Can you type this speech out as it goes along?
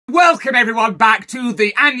Welcome everyone back to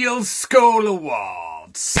the annual school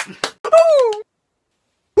awards.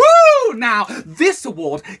 Woo! Now, this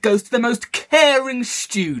award goes to the most caring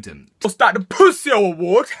student. What's that, the Pussy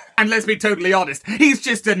Award? And let's be totally honest, he's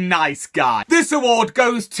just a nice guy. This award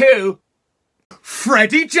goes to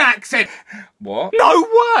Freddie Jackson. What? No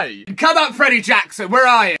way! Come up, Freddie Jackson, where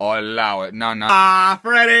are you? I allow it, no. Ah,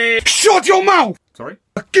 Freddie. Shut your mouth! Sorry?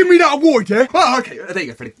 Give me that award, yeah? Oh, okay, there you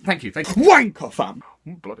go, Freddie. Thank you. Wanker, fam.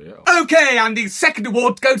 Oh, bloody hell. Okay, and the second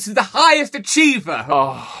award goes to the highest achiever.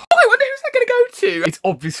 Oh, I wonder who's that going to go to? It's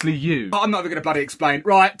obviously you. I'm not even going to bloody explain.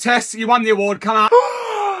 Right, Tess, you won the award, come out.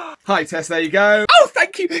 Hi, Tess, there you go. Oh,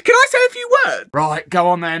 thank you. Can I say a few words? Right, go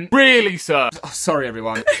on then. Really, sir? Oh, sorry,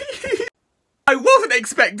 everyone. I wasn't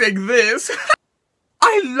expecting this.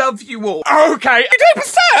 I love you all. Okay. You do, but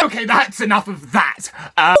sir! Okay, that's enough of that.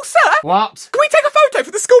 Oh, sir? What? Can we take a photo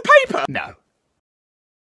for the school paper? No.